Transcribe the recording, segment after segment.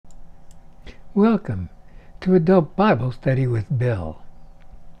Welcome to Adult Bible Study with Bill.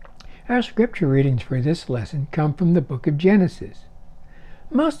 Our scripture readings for this lesson come from the book of Genesis.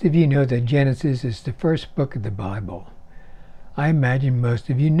 Most of you know that Genesis is the first book of the Bible. I imagine most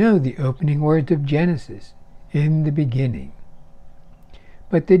of you know the opening words of Genesis, in the beginning.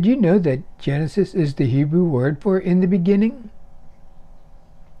 But did you know that Genesis is the Hebrew word for in the beginning?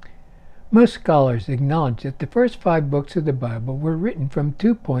 Most scholars acknowledge that the first 5 books of the Bible were written from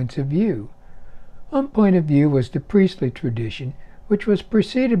 2 points of view. One point of view was the priestly tradition, which was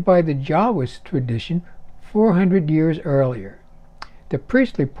preceded by the Yahwist tradition 400 years earlier. The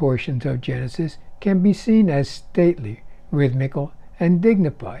priestly portions of Genesis can be seen as stately, rhythmical, and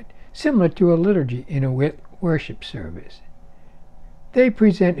dignified, similar to a liturgy in a worship service. They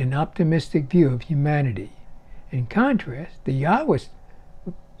present an optimistic view of humanity. In contrast, the Yahwist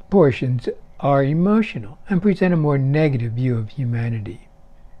portions are emotional and present a more negative view of humanity.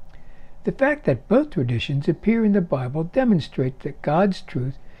 The fact that both traditions appear in the Bible demonstrates that God's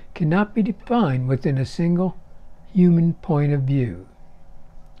truth cannot be defined within a single human point of view.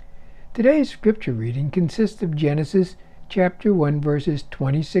 Today's scripture reading consists of Genesis chapter 1 verses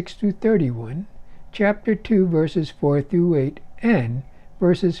 26 through 31, chapter 2 verses 4 through 8, and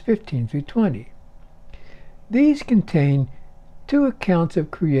verses 15 through 20. These contain 2 accounts of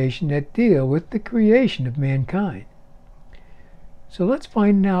creation that deal with the creation of mankind. So let's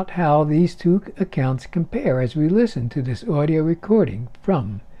find out how these 2 accounts compare as we listen to this audio recording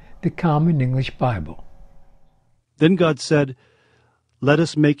from the Common English Bible. Then God said, "Let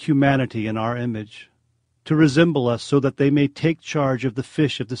us make humanity in our image, to resemble us, so that they may take charge of the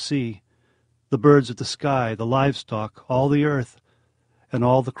fish of the sea, the birds of the sky, the livestock, all the earth, and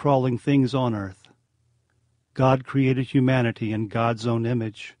all the crawling things on earth." God created humanity in God's own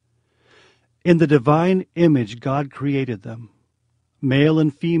image. In the divine image God created them. Male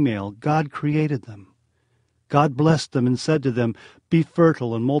and female, God created them. God blessed them and said to them, "Be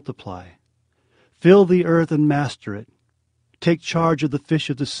fertile and multiply. Fill the earth and master it. Take charge of the fish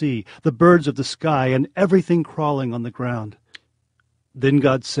of the sea, the birds of the sky, and everything crawling on the ground." Then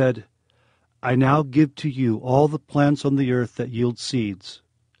God said, "I now give to you all the plants on the earth that yield seeds,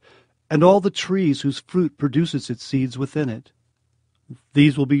 and all the trees whose fruit produces its seeds within it.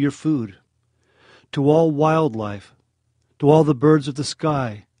 These will be your food. To all wildlife, to all the birds of the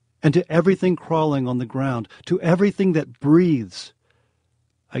sky, and to everything crawling on the ground, to everything that breathes,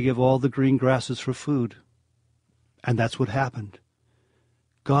 I give all the green grasses for food." And that's what happened.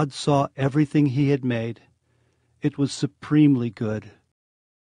 God saw everything he had made. It was supremely good.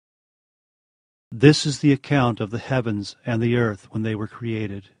 This is the account of the heavens and the earth when they were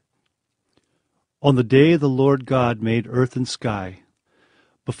created. On the day the Lord God made earth and sky,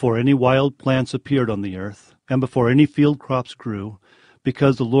 before any wild plants appeared on the earth, and before any field crops grew,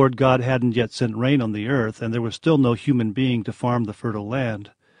 because the Lord God hadn't yet sent rain on the earth, and there was still no human being to farm the fertile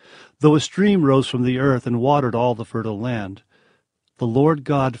land, though a stream rose from the earth and watered all the fertile land, the Lord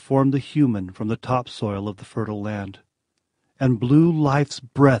God formed the human from the topsoil of the fertile land, and blew life's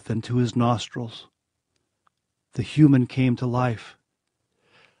breath into his nostrils. The human came to life.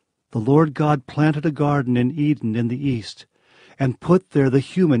 The Lord God planted a garden in Eden in the east, and put there the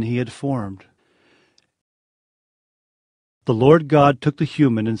human he had formed. The Lord God took the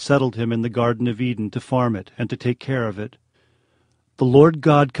human and settled him in the Garden of Eden to farm it and to take care of it. The Lord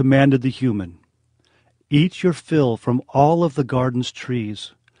God commanded the human, "Eat your fill from all of the garden's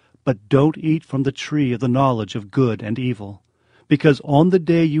trees, but don't eat from the tree of the knowledge of good and evil, because on the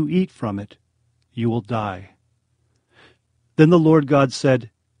day you eat from it, you will die." Then the Lord God said,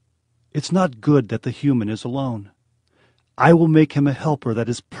 "It's not good that the human is alone. I will make him a helper that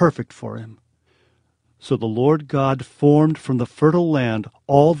is perfect for him." So the Lord God formed from the fertile land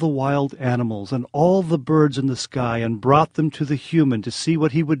all the wild animals and all the birds in the sky, and brought them to the human to see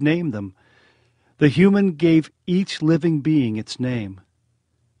what he would name them. The human gave each living being its name.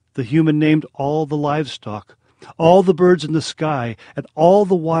 The human named all the livestock, all the birds in the sky, and all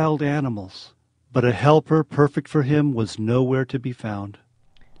the wild animals. But a helper perfect for him was nowhere to be found.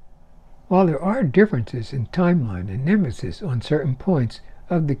 While there are differences in timeline and emphasis on certain points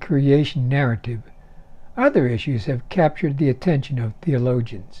of the creation narrative, other issues have captured the attention of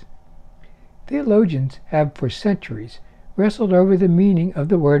theologians. Theologians have for centuries wrestled over the meaning of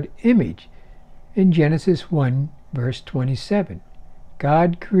the word image in Genesis 1, verse 27.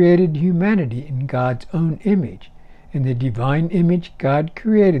 God created humanity in God's own image. In the divine image God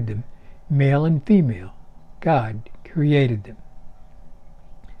created them, male and female. God created them.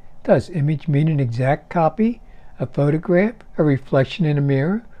 Does image mean an exact copy, a photograph, a reflection in a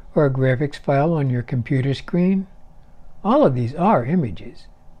mirror, or a graphics file on your computer screen? All of these are images.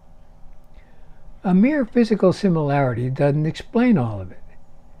 A mere physical similarity doesn't explain all of it.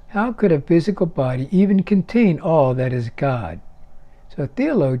 How could a physical body even contain all that is God? So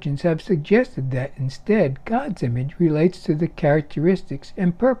theologians have suggested that instead God's image relates to the characteristics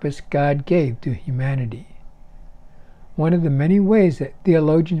and purpose God gave to humanity. One of the many ways that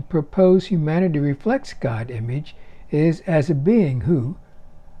theologians propose humanity reflects God's image is as a being who,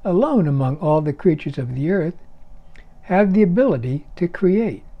 alone among all the creatures of the earth, have the ability to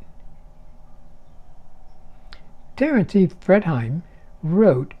create. Terence E. Fretheim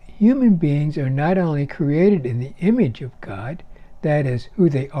wrote, "Human beings are not only created in the image of God, that is, who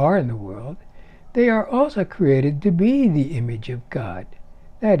they are in the world, they are also created to be the image of God,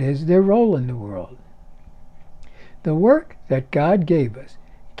 that is, their role in the world." The work that God gave us,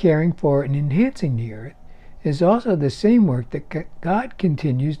 caring for and enhancing the earth, is also the same work that God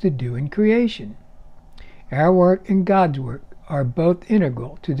continues to do in creation. Our work and God's work are both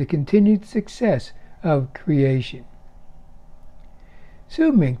integral to the continued success of creation.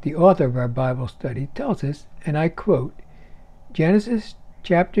 Sue Mink, the author of our Bible study, tells us, and I quote, Genesis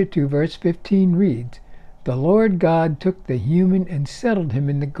chapter 2 verse 15 reads, "The Lord God took the human and settled him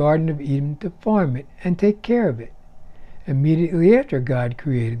in the Garden of Eden to farm it and take care of it. Immediately after God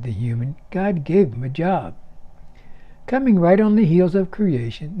created the human, God gave him a job." Coming right on the heels of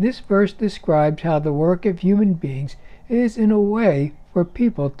creation, this verse describes how the work of human beings is in a way for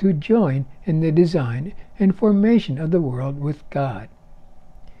people to join in the design and formation of the world with God.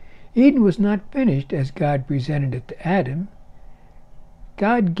 Eden was not finished as God presented it to Adam.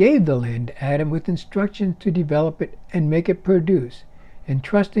 God gave the land to Adam with instructions to develop it and make it produce,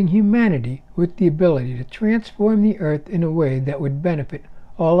 entrusting humanity with the ability to transform the earth in a way that would benefit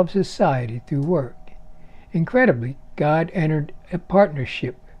all of society through work. Incredibly, God entered a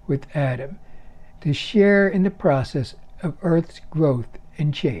partnership with Adam to share in the process of Earth's growth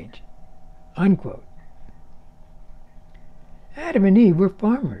and change. Unquote. Adam and Eve were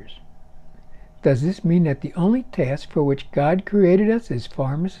farmers. Does this mean that the only task for which God created us is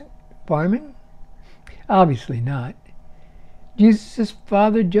farming? Obviously not. Jesus'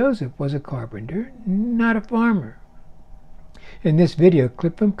 father Joseph was a carpenter, not a farmer. In this video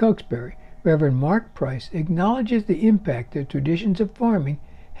clip from Cokesbury, Reverend Mark Price acknowledges the impact the traditions of farming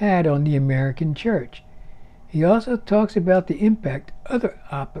had on the American church. He also talks about the impact other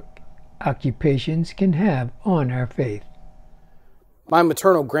occupations can have on our faith. My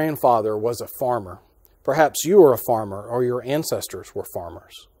maternal grandfather was a farmer. Perhaps you are a farmer or your ancestors were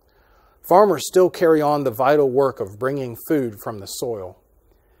farmers. Farmers still carry on the vital work of bringing food from the soil,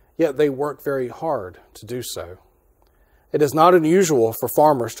 yet they work very hard to do so. It is not unusual for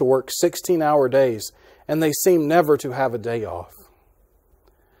farmers to work 16-hour days, and they seem never to have a day off.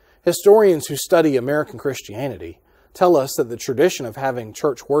 Historians who study American Christianity tell us that the tradition of having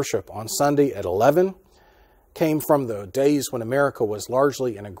church worship on Sunday at 11 came from the days when America was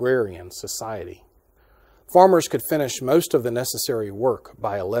largely an agrarian society. Farmers could finish most of the necessary work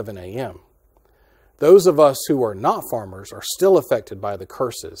by 11 a.m. Those of us who are not farmers are still affected by the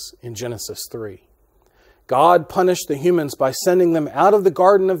curses in Genesis 3. God punished the humans by sending them out of the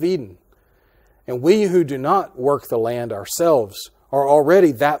Garden of Eden. And we who do not work the land ourselves are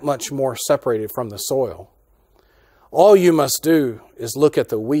already that much more separated from the soil. All you must do is look at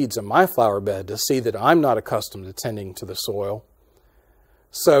the weeds in my flower bed to see that I'm not accustomed to tending to the soil.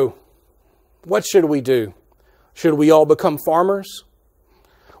 So, what should we do? Should we all become farmers?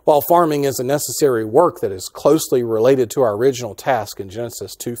 While farming is a necessary work that is closely related to our original task in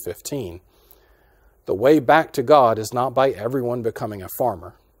Genesis 2:15, the way back to God is not by everyone becoming a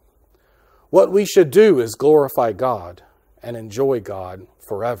farmer. What we should do is glorify God and enjoy God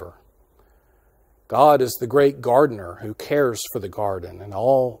forever. God is the great gardener who cares for the garden and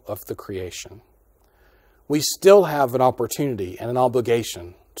all of the creation. We still have an opportunity and an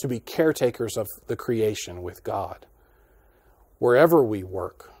obligation to be caretakers of the creation with God. Wherever we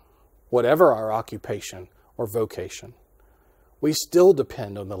work, whatever our occupation or vocation, we still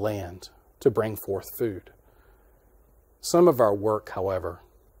depend on the land to bring forth food. Some of our work, however,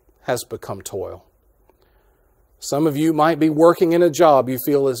 has become toil. Some of you might be working in a job you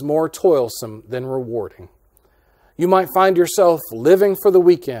feel is more toilsome than rewarding. You might find yourself living for the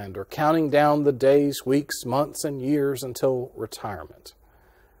weekend or counting down the days, weeks, months, and years until retirement.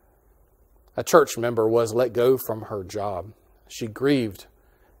 A church member was let go from her job. She grieved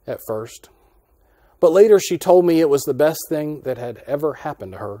at first, but later she told me it was the best thing that had ever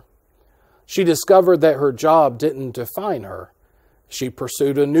happened to her. She discovered that her job didn't define her. She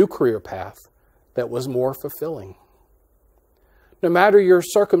pursued a new career path that was more fulfilling. No matter your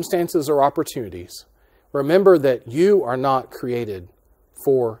circumstances or opportunities, remember that you are not created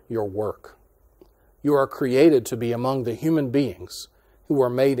for your work. You are created to be among the human beings who are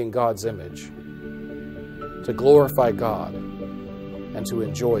made in God's image, to glorify God and to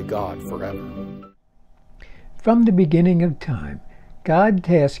enjoy God forever. From the beginning of time, God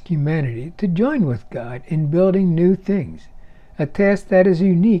tasked humanity to join with God in building new things, a task that is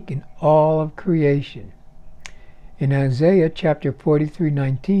unique in all of creation. In Isaiah chapter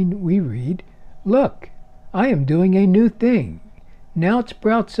 43:19, we read, "Look, I am doing a new thing. Now it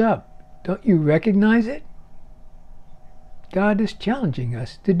sprouts up. Don't you recognize it?" God is challenging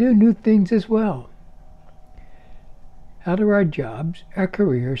us to do new things as well. How do our jobs, our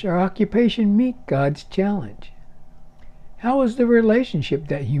careers, our occupation meet God's challenge? How is the relationship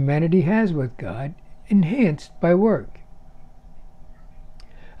that humanity has with God enhanced by work?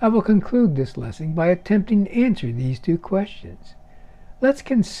 I will conclude this lesson by attempting to answer these two questions. Let's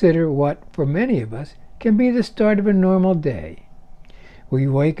consider what, for many of us, can be the start of a normal day. We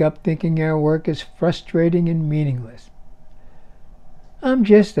wake up thinking our work is frustrating and meaningless. I'm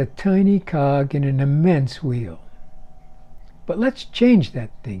just a tiny cog in an immense wheel. But let's change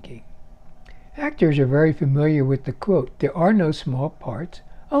that thinking. Actors are very familiar with the quote, "There are no small parts,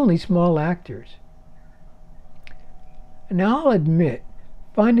 only small actors." Now I'll admit,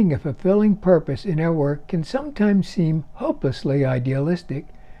 finding a fulfilling purpose in our work can sometimes seem hopelessly idealistic,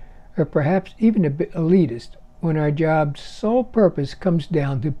 or perhaps even a bit elitist, when our job's sole purpose comes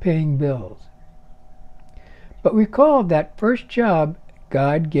down to paying bills. But recall that first job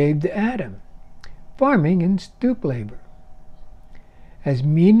God gave to Adam, farming and stoop labor. As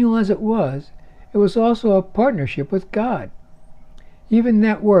menial as it was also a partnership with God. Even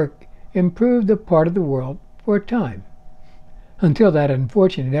that work improved a part of the world for a time, until that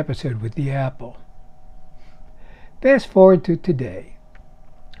unfortunate episode with the apple. Fast forward to today.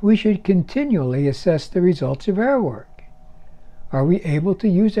 We should continually assess the results of our work. Are we able to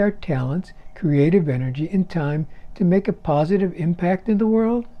use our talents, creative energy, and time to make a positive impact in the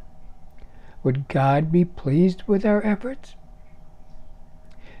world? Would God be pleased with our efforts?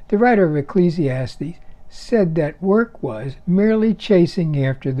 The writer of Ecclesiastes said that work was merely chasing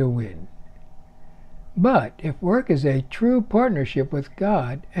after the wind. But if work is a true partnership with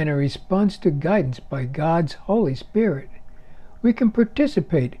God and a response to guidance by God's Holy Spirit, we can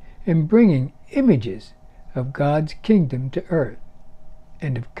participate in bringing images of God's kingdom to earth.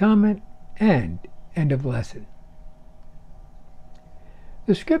 End of comment and end of lesson.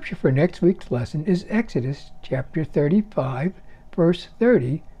 The scripture for next week's lesson is Exodus chapter 35, verse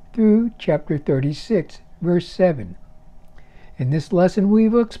 30 through chapter 36, verse 7. In this lesson, we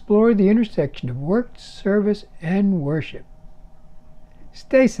will explore the intersection of work, service, and worship.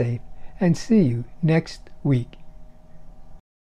 Stay safe and see you next week.